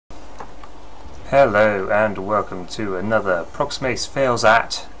Hello and welcome to another Proxymace Fails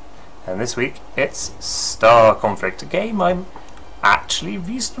At, and this week it's Star Conflict, a game I'm actually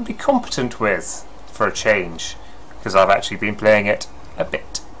reasonably competent with for a change, because I've actually been playing it a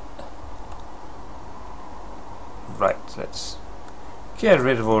bit. Right, let's get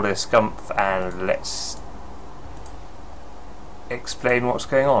rid of all this gumph and let's explain what's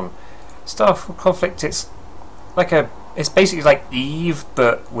going on. Star Conflict, it's basically like Eve,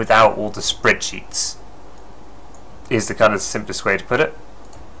 but without all the spreadsheets, is the kind of simplest way to put it.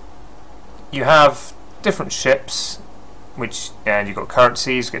 You have different ships, and you've got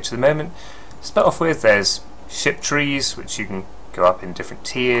currencies, we'll get to the moment. To start off with, there's ship trees, which you can go up in different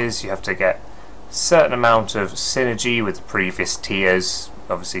tiers. You have to get a certain amount of synergy with the previous tiers.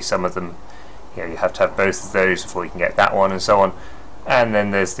 Obviously some of them, you have to have both of those before you can get that one, and so on. And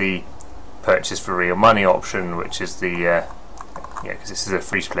then there's the purchase for real money option, which is the because this is a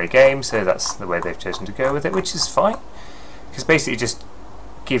free-to-play game, so that's the way they've chosen to go with it, which is fine, because basically it just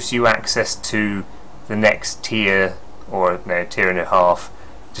gives you access to the next tier, or no, tier and a half,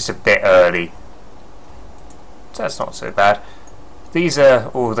 just a bit early. So that's not so bad. These are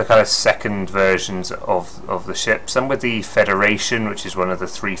all the kind of second versions of the ships. Some with the Federation, which is one of the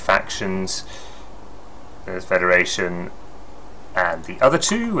three factions. There's Federation and the other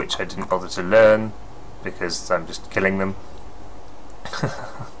two, which I didn't bother to learn because I'm just killing them.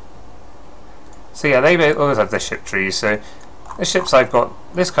 So yeah, they always have their ship trees. So the ships I've got,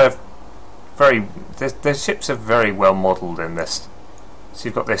 this kind of the ships are very well modelled in this. So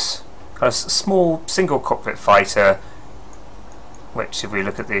you've got this kind of small single cockpit fighter, which, if we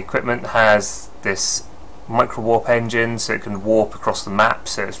look at the equipment, has this micro warp engine, so it can warp across the map,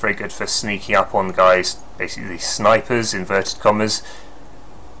 so it's very good for sneaking up on guys, basically snipers, inverted commas.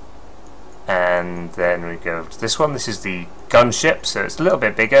 And then we go to this one. This is the gunship, so it's a little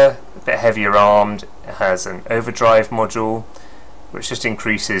bit bigger, a bit heavier armed. It has an overdrive module, which just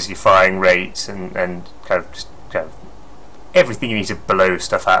increases your firing rate and kind of everything you need to blow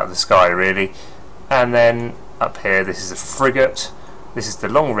stuff out of the sky, really. And then up here, this is a frigate. This is the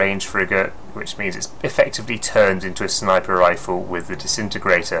long-range frigate, which means it's effectively turned into a sniper rifle with the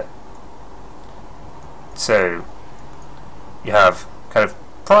disintegrator. So you have kind of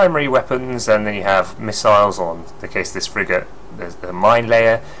primary weapons, and then you have missiles. On the case of this frigate, there's the mine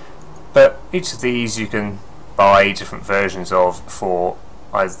layer, but each of these you can buy different versions of for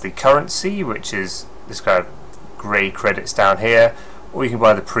either the currency, which is this kind of grey credits down here, or you can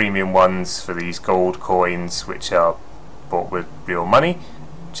buy the premium ones for these gold coins, which are bought with real money,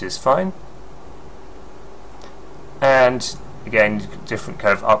 which is fine. And again, different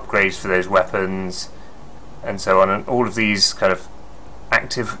kind of upgrades for those weapons and so on, and all of these kind of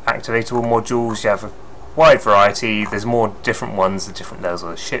activatable modules. You have a wide variety. There's more different ones, the different levels of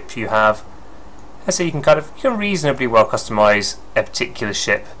the ship you have, and so you can reasonably well customize a particular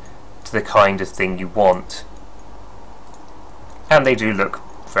ship to the kind of thing you want, and they do look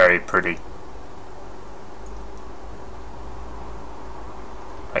very pretty.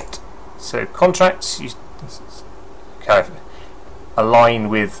 Right, so contracts, you kind of align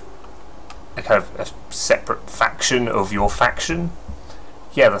with a kind of a separate faction of your faction.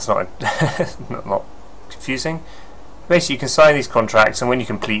 Yeah, that's not not confusing. Basically, you can sign these contracts, and when you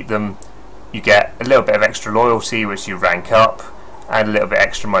complete them, you get a little bit of extra loyalty, which you rank up, and a little bit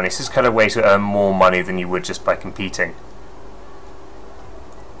extra money. So it's kind of a way to earn more money than you would just by competing.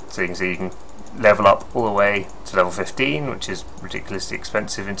 So you can see you can level up all the way to level 15, which is ridiculously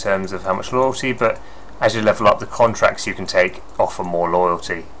expensive in terms of how much loyalty, but as you level up, the contracts you can take offer more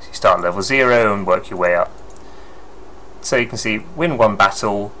loyalty. So you start at level 0 and work your way up. So you can see, win one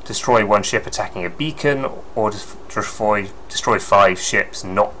battle, destroy one ship attacking a beacon, or destroy 5 ships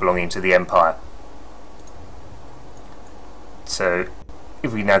not belonging to the Empire. So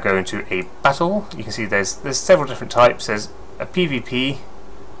if we now go into a battle, you can see there's several different types. There's a PvP,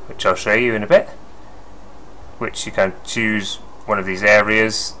 which I'll show you in a bit, which you can choose one of these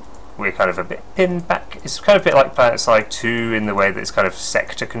areas. We're kind of a bit pinned back. It's kind of a bit like PlanetSide 2 in the way that it's kind of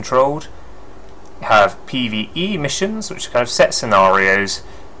sector controlled. You have PvE missions, which are kind of set scenarios,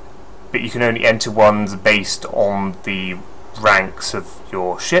 but you can only enter ones based on the ranks of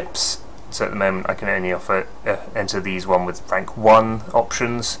your ships. So at the moment I can only enter these one with rank 1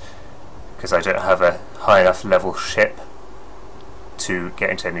 options, because I don't have a high enough level ship to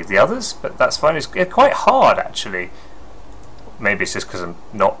get into any of the others, but that's fine. It's quite hard, actually. Maybe it's just because I'm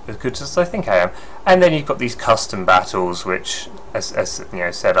not as good as I think I am. And then you've got these custom battles, which as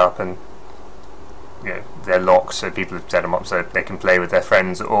set up, and they're locked, so people have set them up so they can play with their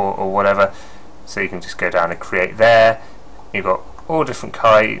friends or whatever. So you can just go down and create there. You've got all different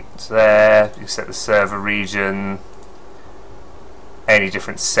kinds there. You set the server region, any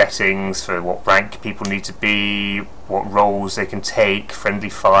different settings for what rank people need to be, what roles they can take, friendly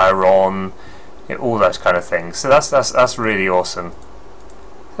fire on, all those kind of things. So that's really awesome.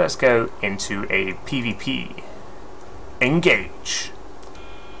 Let's go into a PvP. Engage.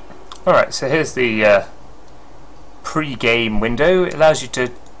 Alright, so here's the pre-game window. It allows you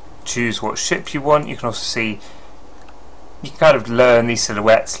to choose what ship you want. You can also see, you can kind of learn these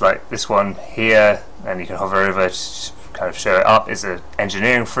silhouettes, like this one here, and you can hover over to kind of show it up. Is an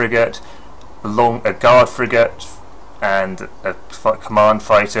engineering frigate, a guard frigate, and a command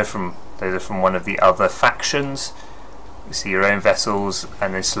fighter from one of the other factions. You see your own vessels,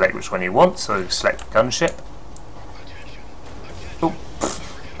 and then select which one you want. So select gunship. Oop,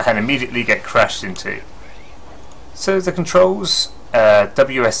 and immediately get crashed into. So the controls,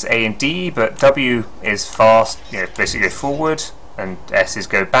 WSA and D, but W is fast, basically go forward, and S is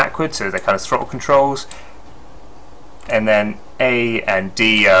go backward, so they're kind of throttle controls. And then A and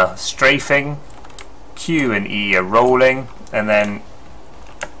D are strafing, Q and E are rolling, and then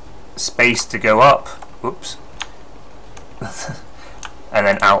space to go up, whoops, and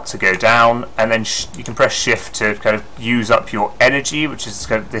then out to go down, and then you can press shift to kind of use up your energy, which is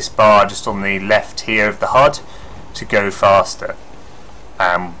kind of this bar just on the left here of the HUD, to go faster.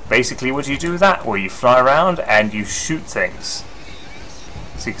 Basically what do you do with that? Well, you fly around and you shoot things.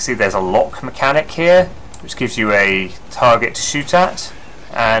 So you can see there's a lock mechanic here, which gives you a target to shoot at,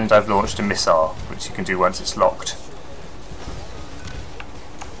 and I've launched a missile, which you can do once it's locked.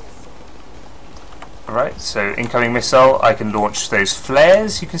 Alright, so incoming missile, I can launch those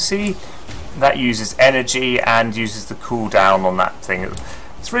flares, you can see. That uses energy and uses the cooldown on that thing.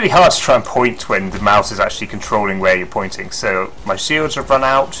 It's really hard to try and point when the mouse is actually controlling where you're pointing. So my shields have run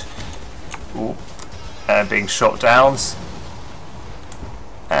out. Ooh, and being shot down. So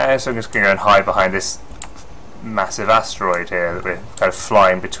I'm just going to go and hide behind this massive asteroid here that we're kind of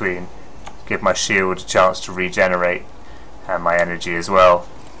flying between. Give my shield a chance to regenerate, and my energy as well.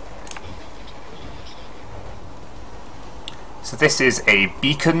 So this is a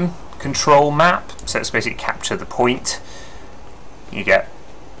beacon control map, so it's basically capture the point. You get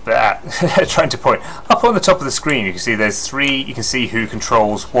that trying to point up on the top of the screen. You can see there's three. You can see who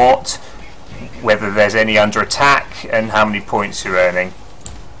controls what, whether there's any under attack, and how many points you're earning.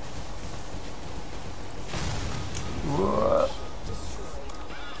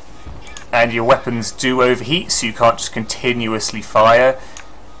 And your weapons do overheat, so you can't just continuously fire.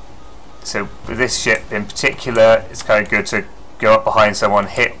 So with this ship in particular, it's kind of good to go up behind someone,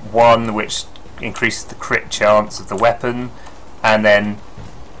 hit one, which increases the crit chance of the weapon, and then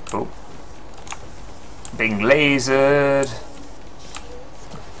being lasered.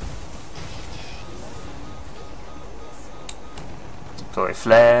 Deploy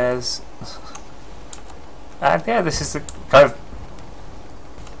flares. And yeah, this is the kind of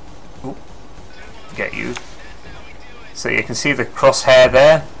get you. So you can see the crosshair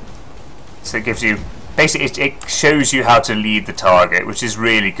there. So it gives you, basically it shows you how to lead the target, which is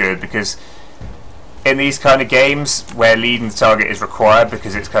really good, because in these kind of games where leading the target is required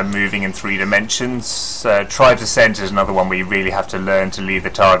because it's kind of moving in 3 dimensions, Tribes Ascent is another one where you really have to learn to lead the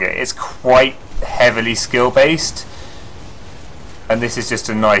target. It's quite heavily skill based, and this is just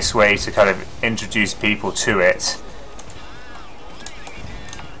a nice way to kind of introduce people to it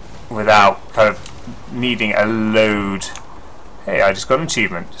without kind of needing a load. Hey, I just got an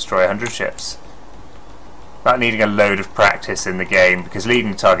achievement, destroy 100 ships. Not needing a load of practice in the game, because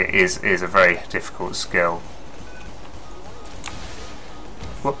leading the target is a very difficult skill.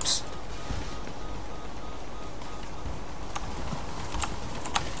 Whoops.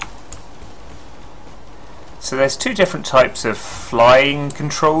 So there's 2 different types of flying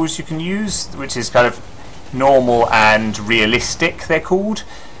controls you can use, which is kind of normal and realistic, they're called.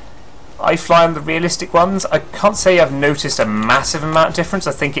 I fly on the realistic ones. I can't say I've noticed a massive amount of difference.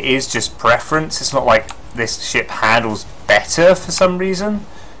 I think it is just preference. It's not like this ship handles better for some reason.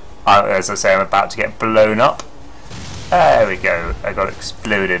 As I say, I'm about to get blown up. There we go. I got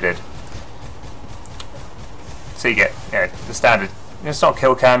exploded. So you get the standard. It's not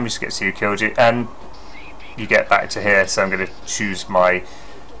kill cam. You just get to see who killed you, and you get back to here. So I'm going to choose my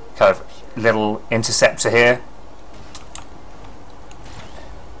kind of little interceptor here.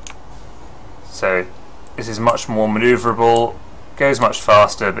 So this is much more maneuverable, goes much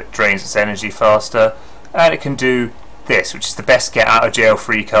faster, but drains its energy faster, and it can do this, which is the best get out of jail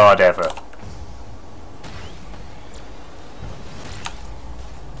free card ever.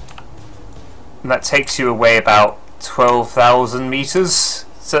 And that takes you away about 12,000 meters.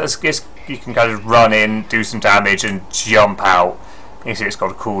 So you can kind of run in, do some damage, and jump out. You see it's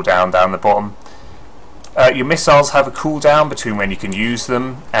got a cooldown down the bottom. Your missiles have a cooldown between when you can use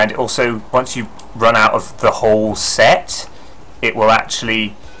them, and also once you run out of the whole set, it will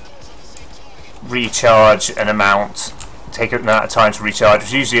actually recharge an amount, take an amount of time to recharge.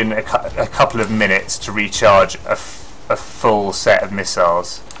 It's usually in a couple of minutes to recharge a full set of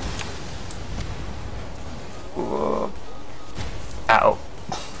missiles. Ooh. Ow.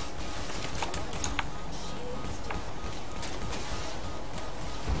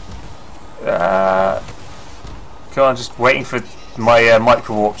 Come on, just waiting for my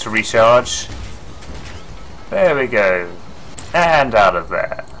micro warp to recharge. There we go. And out of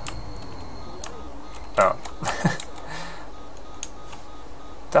there. Oh.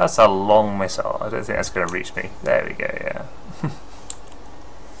 That's a long missile. I don't think that's going to reach me. There we go, yeah.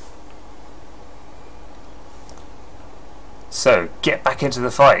 So, get back into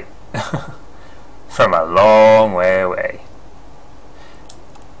the fight. From a long way away.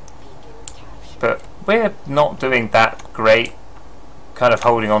 But we're not doing that great. Kind of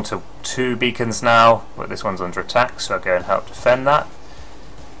holding on to 2 beacons now, but this one's under attack, so I'll go and help defend that.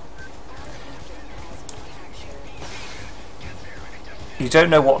 You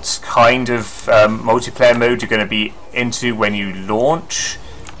don't know what kind of multiplayer mode you're going to be into when you launch.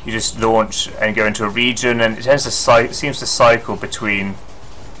 You just launch and go into a region, and it tends to seems to cycle between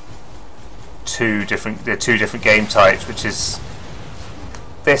two different game types, which is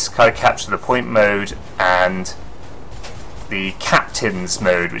this kind of capture the point mode and the captain's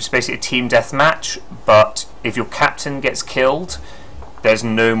mode, which is basically a team deathmatch, but if your captain gets killed, there's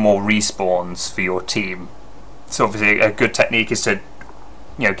no more respawns for your team. So obviously a good technique is to,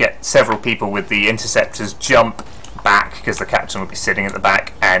 you know, get several people with the interceptors, jump back because the captain will be sitting at the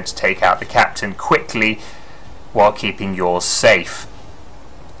back, and take out the captain quickly while keeping yours safe,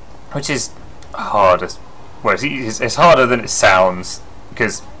 which is harder. Well, it's harder than it sounds,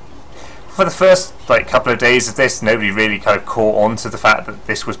 because for the first couple of days of this, nobody really kind of caught on to the fact that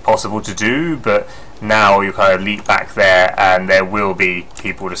this was possible to do, but now you kind of leap back there and there will be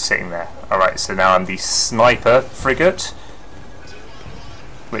people just sitting there. Alright, so now I'm the sniper frigate,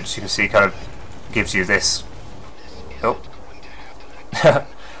 which you can see kind of gives you this. Oh.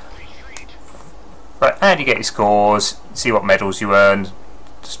 Right, and you get your scores, see what medals you earned,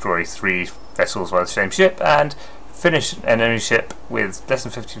 destroy 3 vessels by the same ship, and finish an enemy ship with less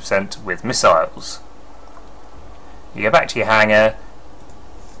than 50% with missiles. You go back to your hangar,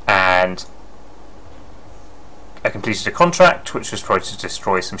 and I completed a contract which was probably to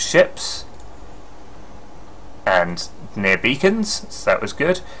destroy some ships and near beacons, so that was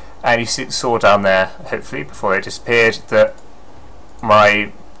good. And you saw down there, hopefully before they disappeared, that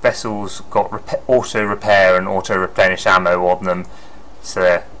my vessels got auto repair and auto replenish ammo on them.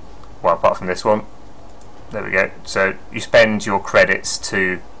 So, well, apart from this one. There we go. So you spend your credits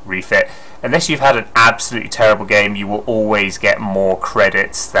to refit. Unless you've had an absolutely terrible game, you will always get more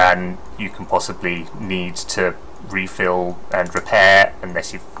credits than you can possibly need to refill and repair,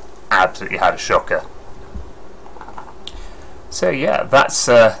 unless you've absolutely had a shocker. So yeah, that's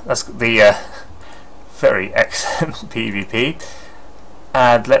the very excellent PvP.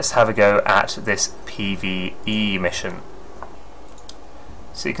 And let's have a go at this PvE mission.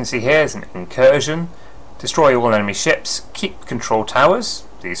 So you can see here is an incursion. Destroy all enemy ships, keep control towers,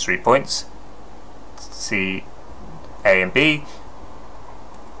 these 3 points, C, A and B,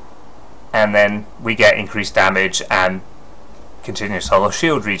 and then we get increased damage and continuous hull or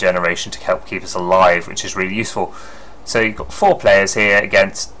shield regeneration to help keep us alive, which is really useful. So you've got 4 players here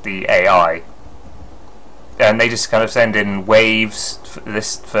against the AI, and they just kind of send in waves for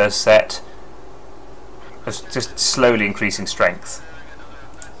this first set of just slowly increasing strength.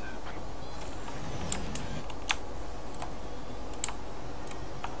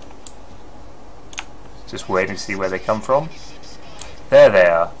 Just waiting to see where they come from. There they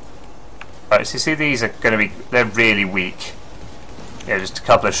are. Right, so you see these are going to be, they're really weak. Yeah, just a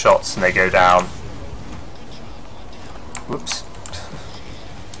couple of shots and they go down. Whoops.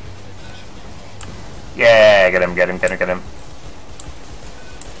 Yeah, get him, get him, get him, get him.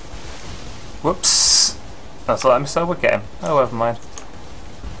 Whoops. I thought I missile would get him. Oh, never mind.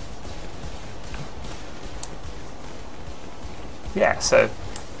 Yeah, so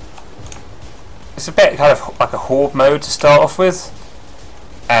it's a bit kind of like a horde mode to start off with,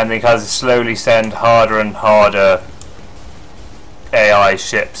 and they kind of slowly send harder and harder AI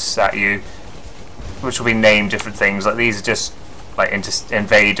ships at you, which will be named different things. Like these are just like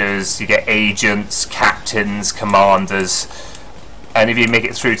invaders, you get agents, captains, commanders, and if you make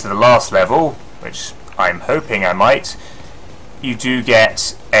it through to the last level, which I'm hoping I might, you do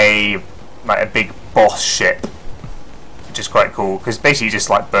get a big boss ship, which is quite cool, because basically you just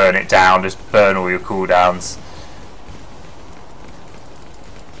like burn it down, just burn all your cooldowns.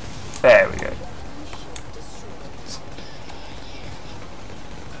 There we go.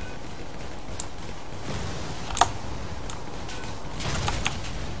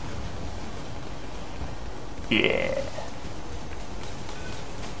 Yeah.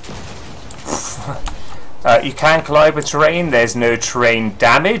 You can collide with terrain. There's no terrain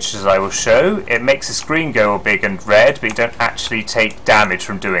damage, as I will show. It makes the screen go big and red, but you don't actually take damage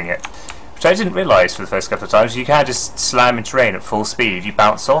from doing it, which I didn't realise for the first couple of times. You can just slam in terrain at full speed. You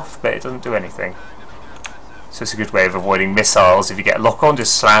bounce off, but it doesn't do anything. So it's a good way of avoiding missiles. If you get a lock on,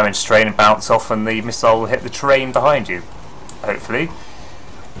 just slam into terrain and bounce off, and the missile will hit the terrain behind you, hopefully.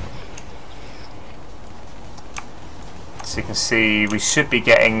 So you can see we should be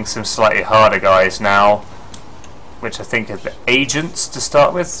getting some slightly harder guys now, which I think are the agents to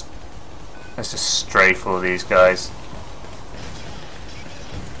start with. Let's just strafe all these guys.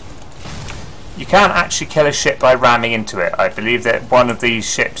 You can actually kill a ship by ramming into it. I believe that one of these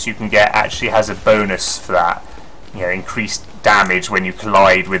ships you can get actually has a bonus for that. You know, increased damage when you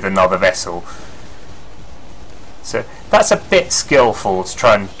collide with another vessel. So that's a bit skillful to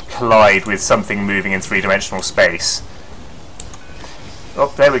try and collide with something moving in three-dimensional space.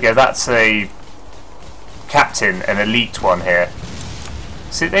 Oh, there we go. That's a captain, an elite one here.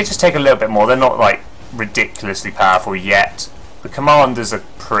 See, they just take a little bit more. They're not like ridiculously powerful yet. The commanders are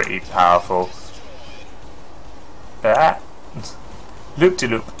pretty powerful.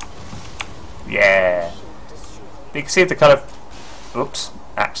 Loop-de-loop. Yeah. You can see the kind of... Oops.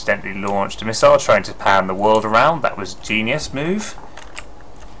 Accidentally launched a missile trying to pan the world around. That was a genius move.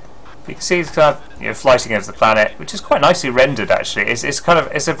 You can see it's kind of, you know, flighting over the planet, which is quite nicely rendered actually.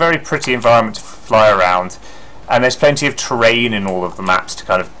 It's a very pretty environment to fly around, and there's plenty of terrain in all of the maps to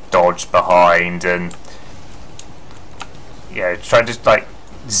kind of dodge behind and, you know, try to like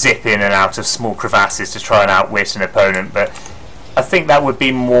zip in and out of small crevasses to try and outwit an opponent. But I think that would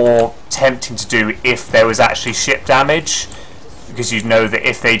be more tempting to do if there was actually ship damage, because you'd know that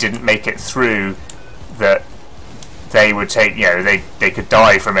if they didn't make it through, that they would take, you know, they could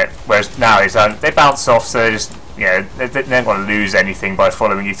die from it. Whereas now they bounce off, so they're just, you know, they're not going to lose anything by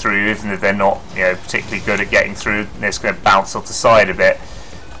following you through, even if they're not, you know, particularly good at getting through. They're just going to bounce off the side a bit.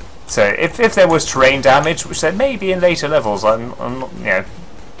 So if there was terrain damage, which there may be in later levels, I'm not, you know,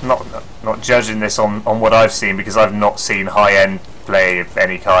 not judging this on what I've seen, because I've not seen high-end play of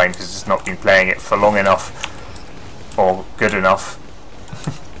any kind, because I've just not been playing it for long enough or good enough.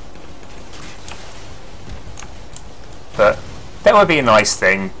 But that would be a nice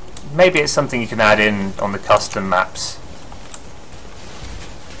thing. Maybe it's something you can add in on the custom maps.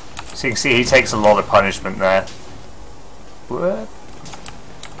 So you can see he takes a lot of punishment there. What?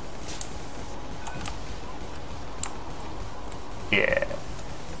 Yeah.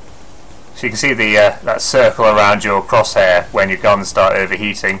 So you can see the that circle around your crosshair when your guns start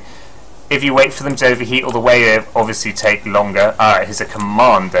overheating. If you wait for them to overheat all the way, they obviously take longer. Alright, here's a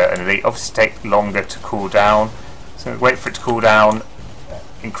commander, and they obviously take longer to cool down. So wait for it to cool down,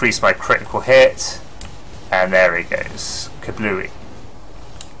 increase my critical hit, and there he goes. Kablooey.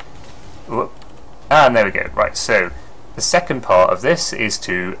 Whoop. And there we go. Right, so the second part of this is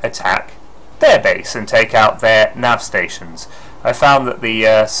to attack their base and take out their nav stations. I found that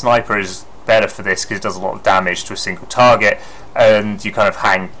the sniper is better for this because it does a lot of damage to a single target, and you kind of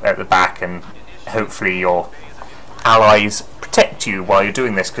hang at the back and hopefully your allies protect you while you're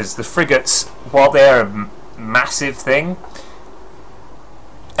doing this, because the frigates, while they're a massive thing,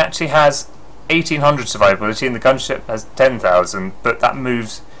 actually has 1800 survivability, and the gunship has 10,000, but that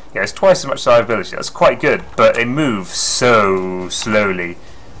moves, yeah, it's twice as much survivability. That's quite good, but it moves so slowly,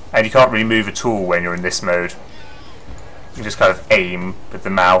 and you can't really move at all when you're in this mode. You just kind of aim with the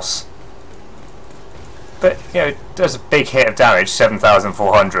mouse. But, you know, it does a big hit of damage,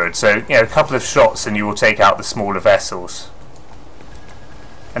 7,400, so, you know, a couple of shots and you will take out the smaller vessels.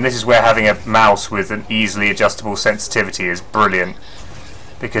 And this is where having a mouse with an easily adjustable sensitivity is brilliant,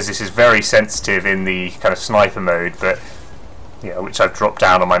 because this is very sensitive in the kind of sniper mode, but, you know, which I've dropped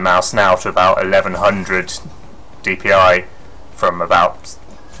down on my mouse now to about 1100 DPI from about,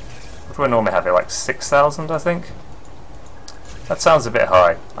 what do I normally have it, like 6,000 I think? That sounds a bit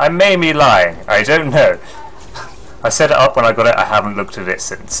high. I may be lying, I don't know. I set it up when I got it, I haven't looked at it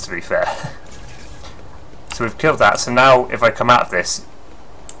since, to be fair. So we've killed that, so now if I come out of this,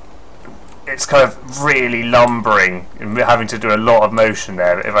 it's kind of really lumbering and having to do a lot of motion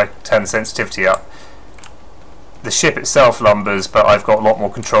there. If I turn the sensitivity up, the ship itself lumbers, but I've got a lot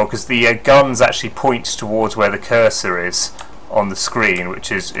more control because the guns actually point towards where the cursor is on the screen, which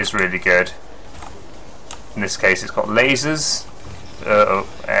is really good. In this case it's got lasers. Uh-oh,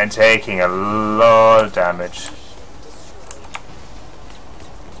 and taking a lot of damage.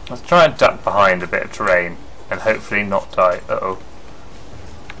 Let's try and duck behind a bit of terrain and hopefully not die. Uh-oh.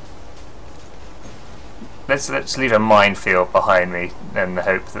 Let's leave a minefield behind me and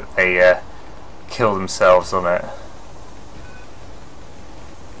hope that they kill themselves on it.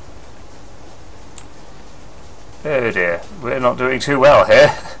 Oh dear, we're not doing too well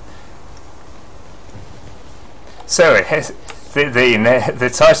here. So,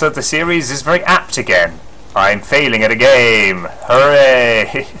 the title of the series is very apt again. I'm failing at a game.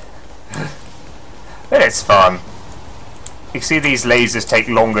 Hooray! But it's fun. You can see these lasers take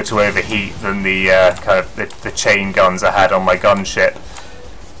longer to overheat than the kind of the chain guns I had on my gunship,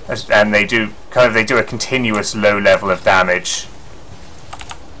 and they do a continuous low level of damage.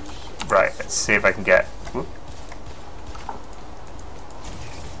 Right, let's see if I can get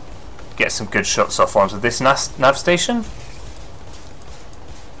some good shots off onto this nav station.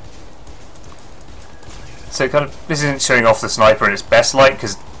 So kind of this isn't showing off the sniper in its best light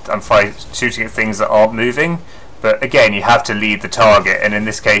because I'm shooting at things that aren't moving. But again, you have to lead the target, and in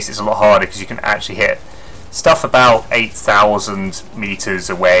this case it's a lot harder because you can actually hit stuff about 8,000 meters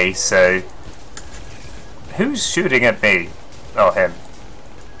away. So who's shooting at me? Oh, him.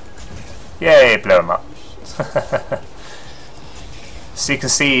 Yay, blow him up. So you can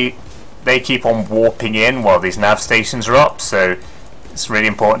see they keep on warping in while these nav stations are up, so it's really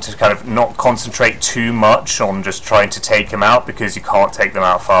important to kind of not concentrate too much on just trying to take them out, because you can't take them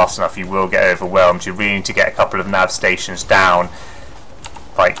out fast enough. You will get overwhelmed. You really need to get a couple of nav stations down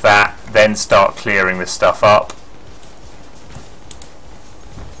like that, then start clearing this stuff up.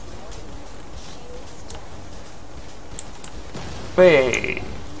 Whee!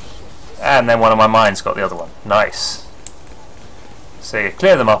 And then one of my mines got the other one. Nice. So you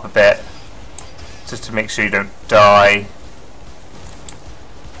clear them up a bit just to make sure you don't die.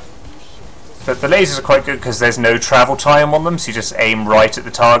 But the lasers are quite good because there's no travel time on them, so you just aim right at the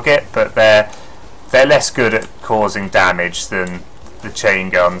target, but they're less good at causing damage than the chain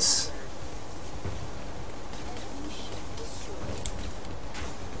guns.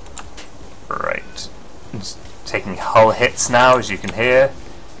 Right. I'm just taking hull hits now, as you can hear.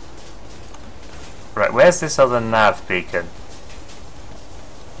 Right, where's this other nav beacon?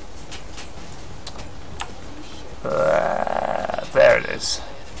 There it is.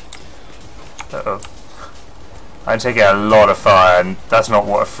 Uh-oh. I'm taking a lot of fire, and that's not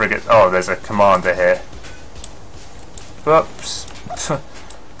what a frigate... Oh, there's a commander here. Whoops.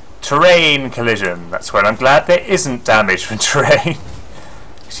 Terrain collision. That's where I'm glad there isn't damage from terrain.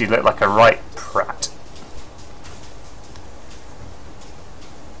 Because you look like a right prat.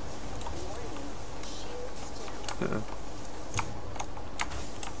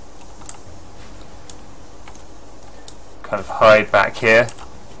 Kind of hide back here.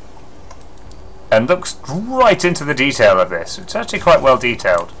 And looks right into the detail of this. It's actually quite well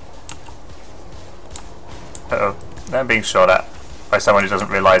detailed. Uh-oh. I'm being shot at by someone who doesn't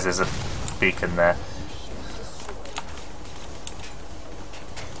realise there's a beacon there.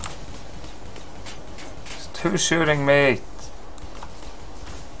 Who's shooting me?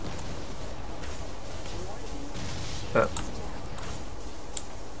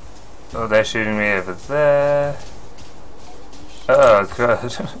 Oh, they're shooting me over there. Oh,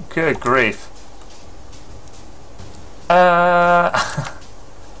 good. Good grief.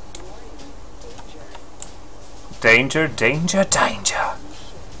 Danger, danger, danger.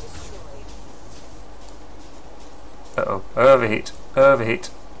 Uh-oh. Overheat. Overheat.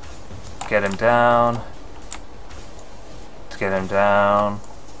 Get him down. Get him down.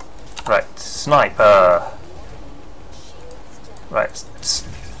 Right. Sniper. Right.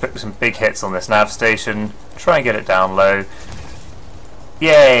 Put some big hits on this nav station. Try and get it down low.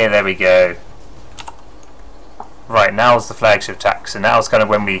 Yay, there we go. Right, now's the flagship attack. So now's kind of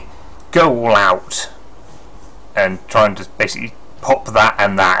when we go all out and try and just basically pop that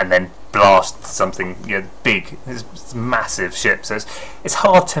and then blast something, you know, big. It's a massive ship, so it's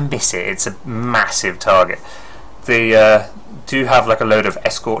hard to miss it. It's a massive target. They do have like a load of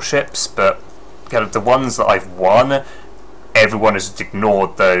escort ships, but kind of the ones that I've won, everyone has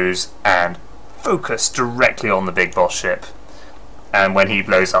ignored those and focused directly on the big boss ship. And when he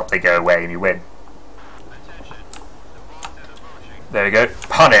blows up, they go away and you win. There we go.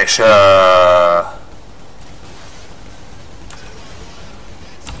 Punisher!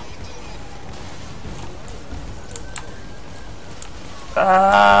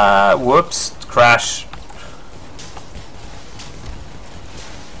 Whoops. Crash.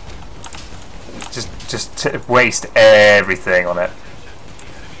 Just waste everything on it.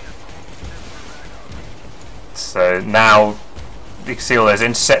 So now you can see all those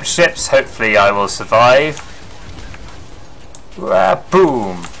intercept ships. Hopefully I will survive.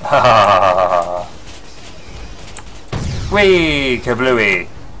 Boom! Whee! Kablooey!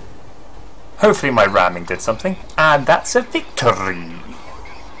 Hopefully my ramming did something. And that's a victory!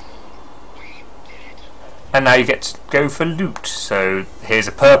 And now you get to go for loot. So here's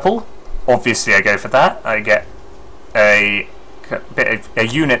a purple. Obviously I go for that. I get a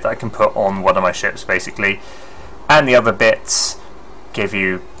unit that I can put on one of my ships basically. And the other bits give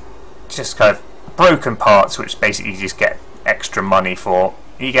you just kind of broken parts, which basically you just get extra money for.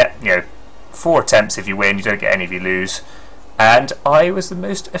 You get, 4 attempts if you win, you don't get any if you lose. And I was the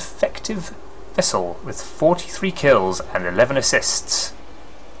most effective vessel with 43 kills and 11 assists.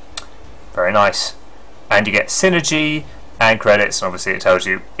 Very nice. And you get synergy and credits, and obviously it tells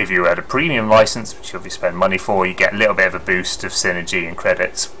you if you had a premium license, which you obviously spend money for, you get a little bit of a boost of synergy and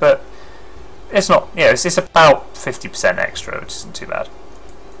credits, but it's not, it's about 50% extra, which isn't too bad.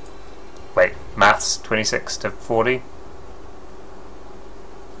 Wait, maths, 26 to 40?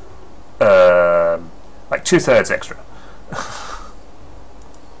 Like 2/3 extra.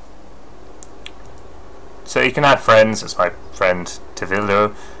 So you can add friends. That's my friend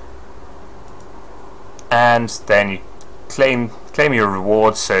Tevildo, and then you claim your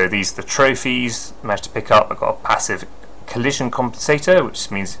rewards. So these are the trophies I managed to pick up. I've got a passive collision compensator, which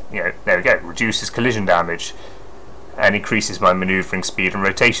means, there we go, reduces collision damage and increases my maneuvering speed and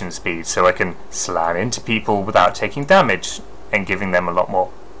rotation speed, so I can slam into people without taking damage and giving them a lot more.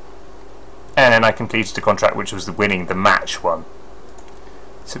 And then I completed a contract which was winning the match one.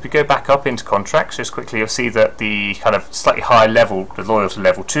 So if we go back up into contracts just quickly, you'll see that the kind of slightly higher level, the loyalty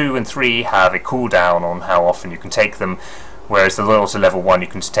level 2 and 3 have a cooldown on how often you can take them, whereas the loyalty level 1 you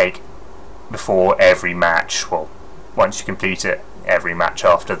can just take before every match, well, once you complete it, every match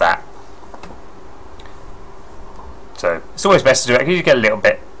after that. So it's always best to do it because you get a little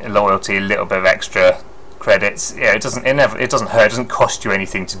bit of loyalty, a little bit of extra credits. Yeah, it doesn't hurt, it doesn't cost you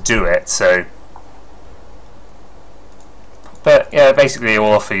anything to do it. So, but yeah, basically it will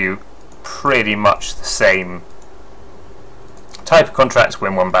offer you pretty much the same type of contracts: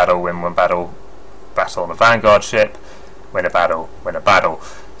 win one battle, battle on a vanguard ship, win a battle, win a battle.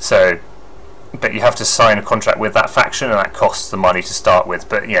 So, but you have to sign a contract with that faction, and that costs the money to start with.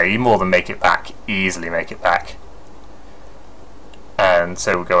 But you more than make it back, easily make it back. And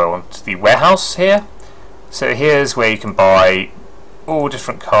so we'll go on to the warehouse here. So here's where you can buy all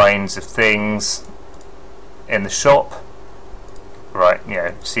different kinds of things in the shop. Right,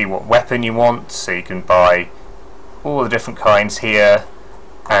 see what weapon you want, so you can buy all the different kinds here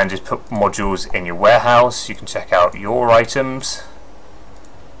and just put modules in your warehouse. You can check out your items,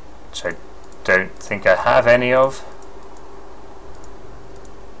 which I don't think I have any of.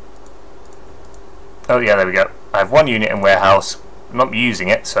 Oh yeah, there we go. I have 1 unit in warehouse. I'm not using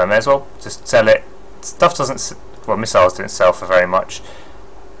it, so I may as well just sell it. Stuff doesn't, well, missiles don't sell for very much.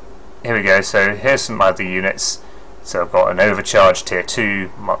 Here we go. So here's some other units. So I've got an overcharged tier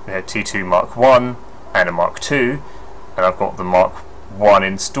 2 T2 Mark 1 and a Mark 2, and I've got the Mark 1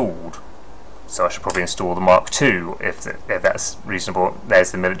 installed. So I should probably install the Mark 2 if that's reasonable.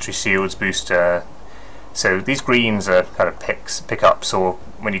 There's the military shields booster. So these greens are kind of pickups, or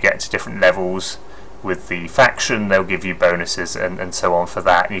when you get to different levels with the faction, they'll give you bonuses and so on for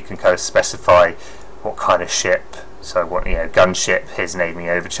that. And you can kind of specify what kind of ship. So I want, gunship, here's naming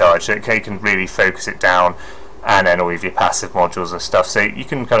overcharge. So you can really focus it down, and then all of your passive modules and stuff. So you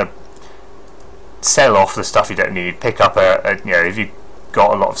can kind of sell off the stuff you don't need. Pick up if you've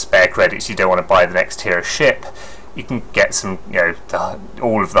got a lot of spare credits, you don't want to buy the next tier of ship, you can get some,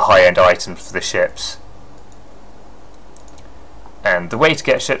 all of the high-end items for the ships. And the way to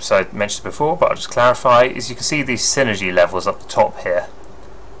get ships, I mentioned before, but I'll just clarify, is you can see these synergy levels up the top here.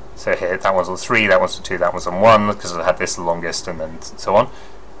 So here, that one's on 3, that one's on 2, that one's on 1, because I had this the longest, and then so on.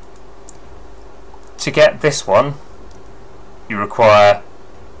 To get this one, you require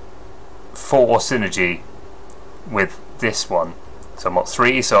 4 synergy with this one. So I'm at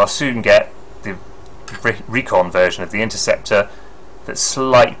 3, so I'll soon get the recon version of the interceptor that's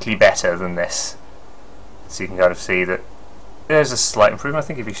slightly better than this. So you can kind of see that there's a slight improvement. I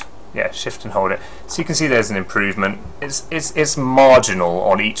think if you shift and hold it, so you can see there's an improvement. It's marginal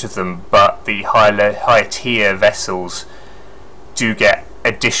on each of them, but the higher tier vessels do get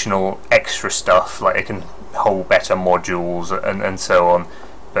additional extra stuff, like it can hold better modules and so on.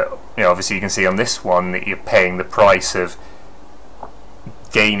 But obviously you can see on this one that you're paying the price of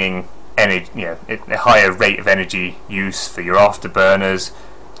gaining energy, a higher rate of energy use for your afterburners.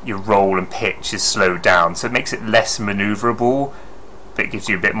 Your roll and pitch is slowed down, so it makes it less maneuverable, but it gives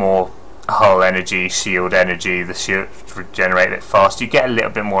you a bit more hull energy, shield energy, the shield regenerate a bit faster. You get a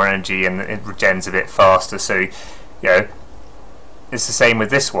little bit more energy and it regens a bit faster, so you know, it's the same with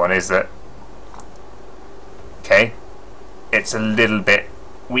this one, is that okay, it's a little bit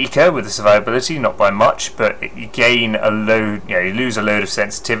weaker with the survivability, not by much, but you gain a load, you know, you lose a load of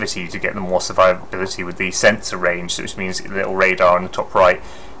sensitivity to get the more survivability with the sensor range, which means the little radar on the top right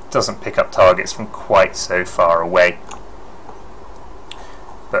doesn't pick up targets from quite so far away.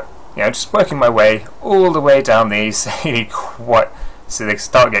 But you know, just working my way all the way down these, you need quite, so they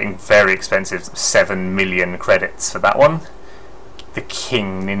start getting very expensive. 7 million credits for that one. The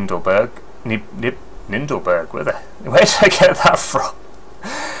King Nindleberg, Nindleberg, where did I get that from?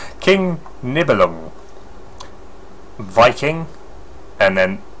 King Nibelung, Viking, and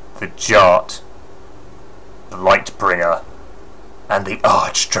then the Jart, the Lightbringer, and the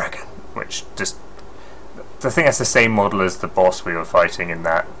Archdragon, which just, I think that's the same model as the boss we were fighting in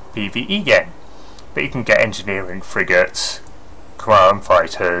that PvE game. But you can get engineering frigates, ground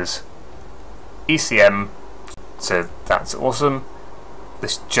fighters, ECM, so that's awesome.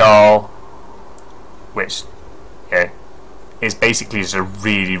 This Jarl, which, you know, is basically just a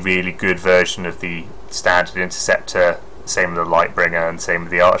really, really good version of the standard interceptor. Same with the Lightbringer and same with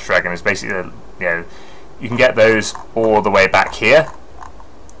the Archdragon. It's basically, you know, you can get those all the way back here,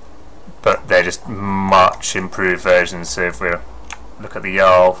 but they're just much improved versions. So if we look at the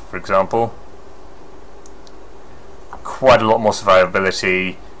Jarl, for example, quite a lot more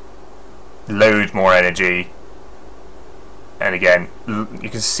survivability, load more energy, and again, you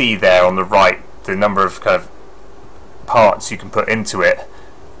can see there on the right the number of kind of parts you can put into it.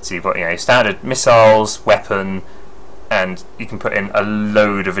 So you've got, you know, standard missiles, weapon, and you can put in a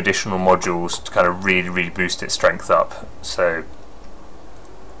load of additional modules to kind of really, really boost its strength up. So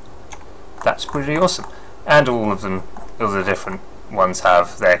that's pretty awesome. And all of them, all the different ones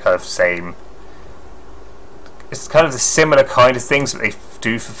have their kind of same, it's kind of the similar kind of things, but they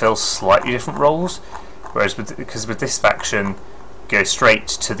do fulfill slightly different roles. Whereas because with this faction, go straight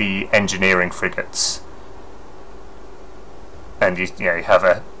to the engineering frigates, and you know, you have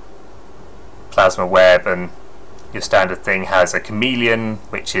a plasma web, and your standard thing has a chameleon,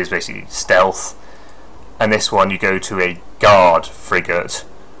 which is basically stealth, and this one you go to a guard frigate,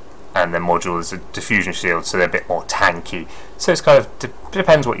 and the module is a diffusion shield, so they're a bit more tanky. So it's kind of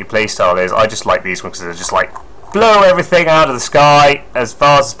depends what your playstyle is. I just like these ones because they're just like blow everything out of the sky as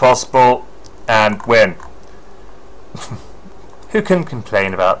fast as possible and win. Who can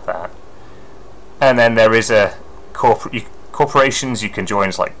complain about that? And then there is a corporations you can join,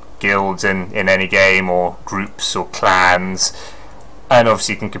 as like guilds in any game, or groups or clans, and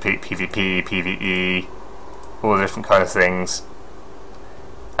obviously you can compete PvP, PvE, all the different kind of things.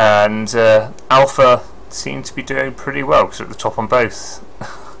 And Alpha seem to be doing pretty well because they're at the top on both.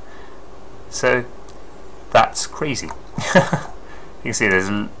 So that's crazy. You can see there's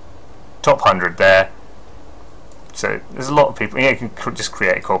a top 100 there. So there's a lot of people. You can just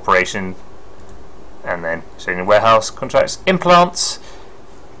create a corporation, and then showing the warehouse contracts, implants.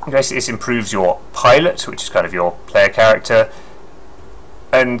 Basically, this improves your pilot, which is kind of your player character,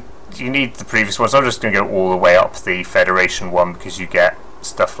 and you need the previous ones. I'm just going to go all the way up the Federation one because you get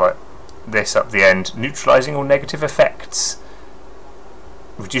stuff like this up the end: neutralizing all negative effects,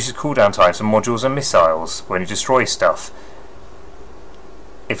 reduces cooldown times on modules and missiles when you destroy stuff.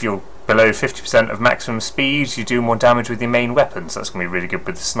 If you're below 50% of maximum speed, you do more damage with your main weapons. That's going to be really good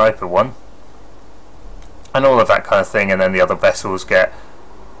with the sniper one, and all of that kind of thing. And then the other vessels get,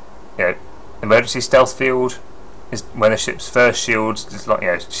 you know, emergency stealth field is when the ship's first shield is like, you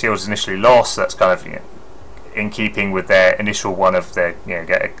know, shields initially lost. So that's kind of, you know, in keeping with their initial one of their, you know,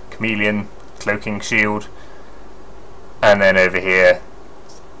 get a chameleon cloaking shield. And then over here,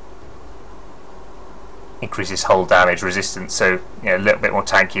 increases hull damage resistance, so, you know, a little bit more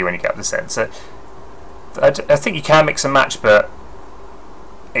tanky when you get up the sensor. I think you can mix and match, but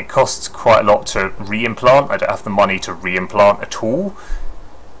it costs quite a lot to re-implant. I don't have the money to re-implant at all,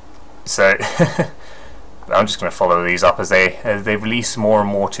 so I'm just going to follow these up as they release more and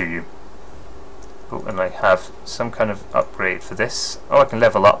more to you. Oh, and I have some kind of upgrade for this. Oh, I can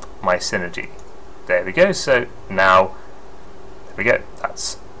level up my synergy. There we go. So now, there we go.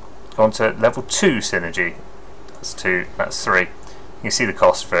 That's gone to level 2 synergy. That's 2, that's 3. You can see the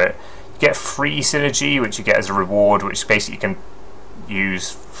cost for it. You get free synergy, which you get as a reward, which basically you can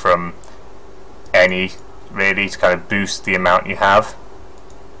use from any, really, to kind of boost the amount you have.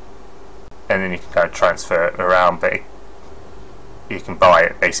 And then you can kind of transfer it around, but you can buy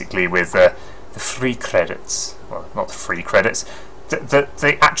it basically with the free credits. Well, not the free credits,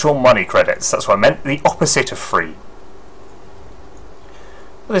 the actual money credits. That's what I meant, the opposite of free.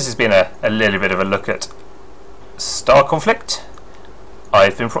 Well, this has been a little bit of a look at star conflict.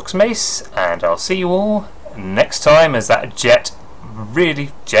 I've been Proxymace, and I'll see you all next time as that jet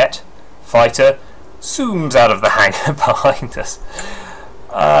fighter zooms out of the hangar behind us.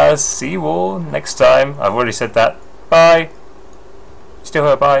 See you all next time. I've already said that. Bye. Still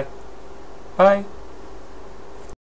here. Bye. Bye.